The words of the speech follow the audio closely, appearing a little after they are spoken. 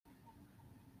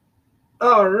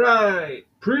All right.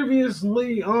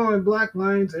 Previously on Black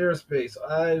Lions Airspace,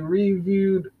 I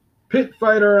reviewed Pit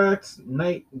Fighter X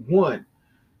Night 1.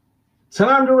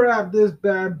 Time to wrap this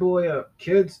bad boy up,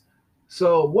 kids.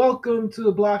 So, welcome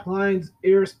to Black Lions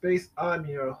Airspace. I'm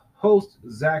your host,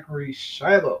 Zachary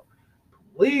Shiloh.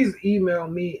 Please email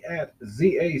me at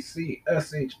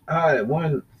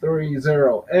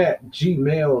zacshi130 at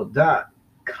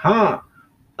gmail.com.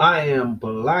 I am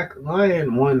Black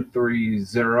Lion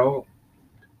 130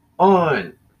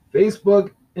 on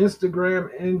Facebook, Instagram,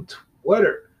 and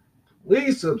Twitter.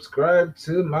 Please subscribe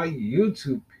to my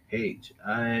YouTube page.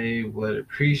 I would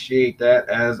appreciate that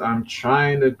as I'm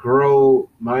trying to grow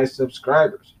my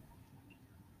subscribers.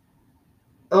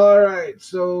 All right,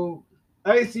 so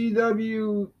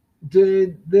ICW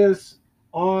did this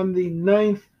on the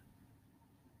 9th.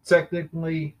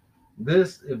 Technically,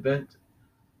 this event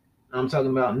I'm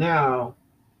talking about now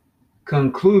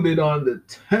concluded on the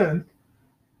 10th,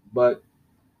 but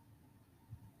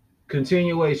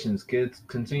continuations, kids,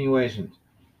 continuations.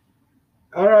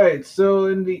 All right, so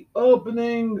in the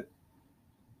opening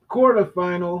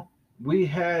quarterfinal, we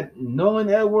had Nolan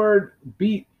Edward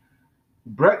beat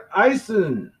Brett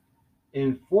Eisen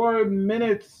in 4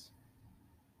 minutes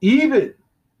even.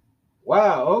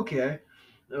 Wow, okay.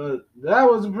 That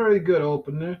was a pretty good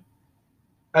opener.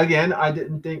 Again, I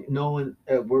didn't think Nolan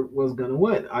Edward was going to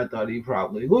win. I thought he'd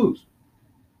probably lose.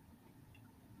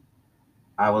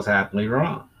 I was happily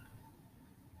wrong.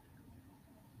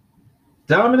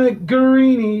 Dominic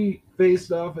Guarini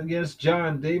faced off against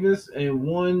John Davis and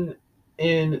won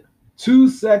in 2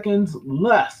 seconds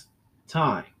less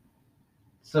time.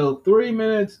 So 3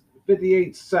 minutes,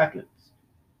 58 seconds.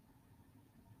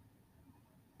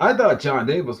 I thought John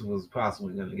Davis was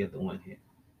possibly going to get the win here,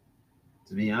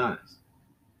 to be honest.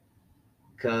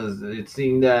 Because it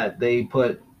seemed that they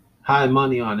put high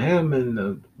money on him in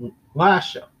the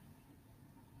last show.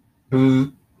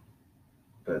 But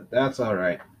that's all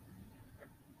right.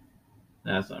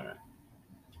 That's all right.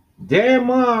 Dan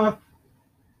Moff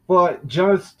fought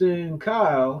Justin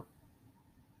Kyle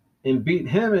and beat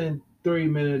him in 3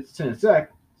 minutes, 10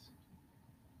 seconds.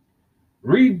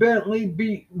 Reed Bentley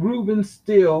beat Ruben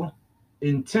Steele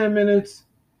in 10 minutes,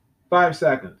 5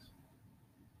 seconds.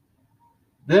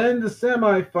 Then the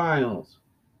semifinals.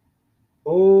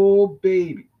 Oh,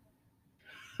 baby.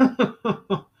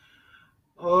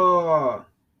 Oh.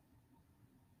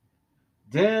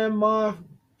 Dan Moff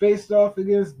faced off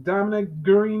against Dominic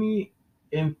Guarini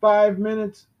in 5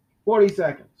 minutes, 40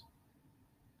 seconds.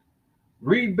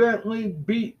 Reed Bentley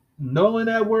beat Nolan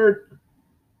Edward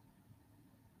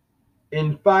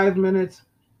in 5 minutes,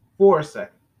 4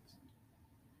 seconds.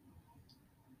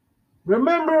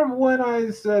 Remember when I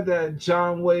said that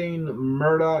John Wayne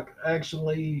Murdoch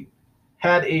actually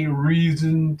had a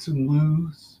reason to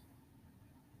lose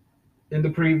in the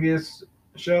previous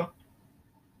show?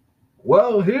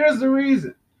 Well, here's the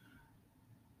reason.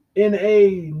 In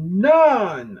a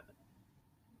non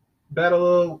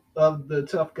Battle of the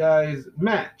Tough Guys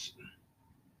match,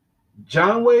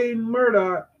 John Wayne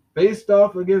Murdoch faced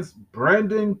off against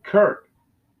Brandon Kirk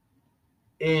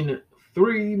in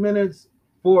 3 minutes,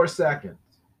 4 seconds.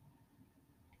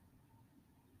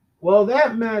 Well,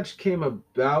 that match came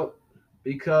about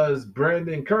because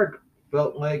Brandon Kirk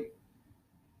felt like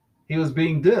he was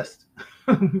being dissed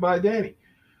by Danny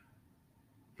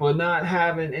for not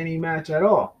having any match at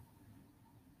all.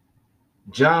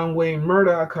 John Wayne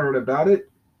Murdoch heard about it.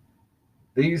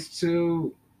 These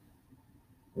two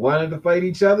wanted to fight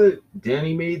each other.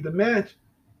 Danny made the match.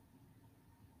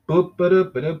 Boop,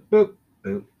 ba-doop, ba-doop, boop,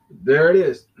 boop. There it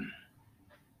is.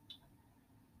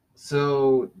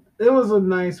 So it was a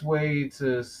nice way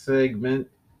to segment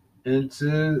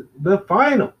into the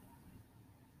final.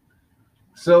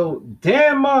 So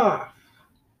Dan Moff,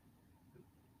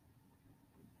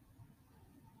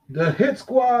 the Hit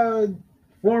Squad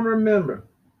former member,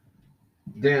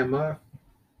 Dan Moff,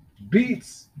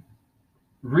 beats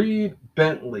Reed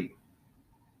Bentley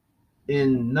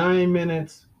in 9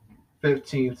 minutes,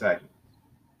 15 seconds.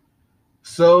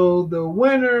 So the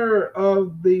winner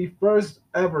of the first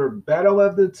ever Battle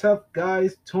of the Tough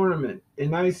Guys tournament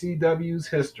in ICW's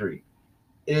history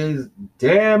is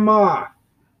Dan Moff.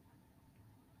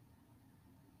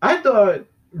 I thought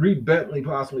Reed Bentley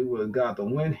possibly would have got the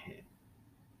win here.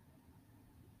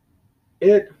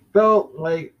 It felt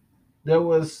like there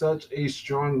was such a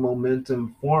strong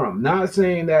momentum for him. Not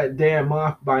saying that Dan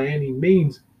Moff by any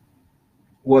means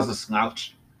was a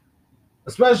slouch,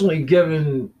 especially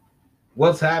given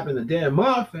what's happened to Dan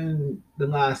Moff in the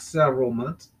last several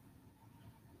months.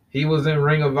 He was in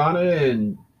Ring of Honor,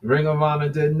 and Ring of Honor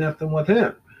did nothing with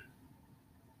him.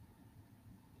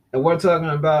 And we're talking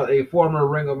about a former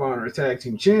Ring of Honor tag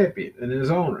team champion in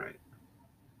his own right.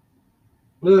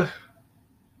 Ugh.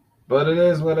 But it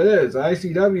is what it is.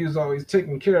 ICW is always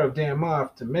taking care of Dan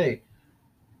Moff to me.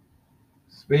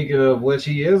 Speaking of which,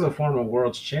 he is a former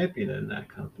world champion in that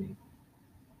company.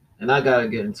 And I gotta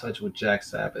get in touch with Jack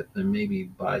Sabbath and maybe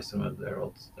buy some of their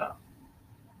old stuff.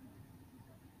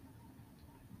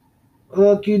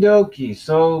 Okie dokie.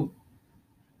 So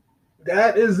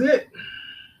that is it.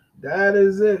 That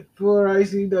is it for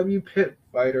ICW Pit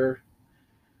Fighter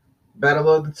Battle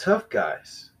of the Tough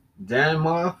Guys. Dan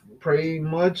Moff pretty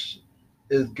much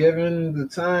is given the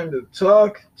time to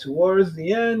talk towards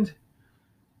the end,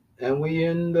 and we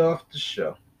end off the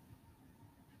show.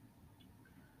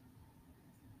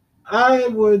 I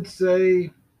would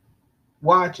say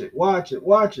watch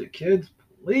it, kids,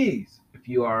 please. If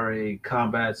you are a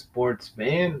combat sports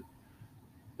fan,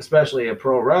 especially a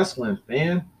pro wrestling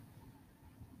fan,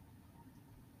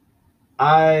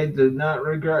 I did not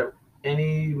regret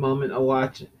any moment of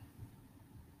watching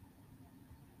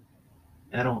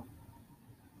at all.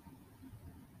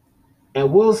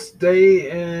 And we'll stay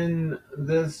in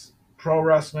this pro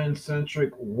wrestling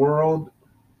centric world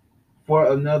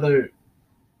for another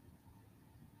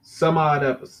some odd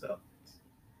episode.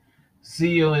 See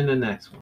you in the next one.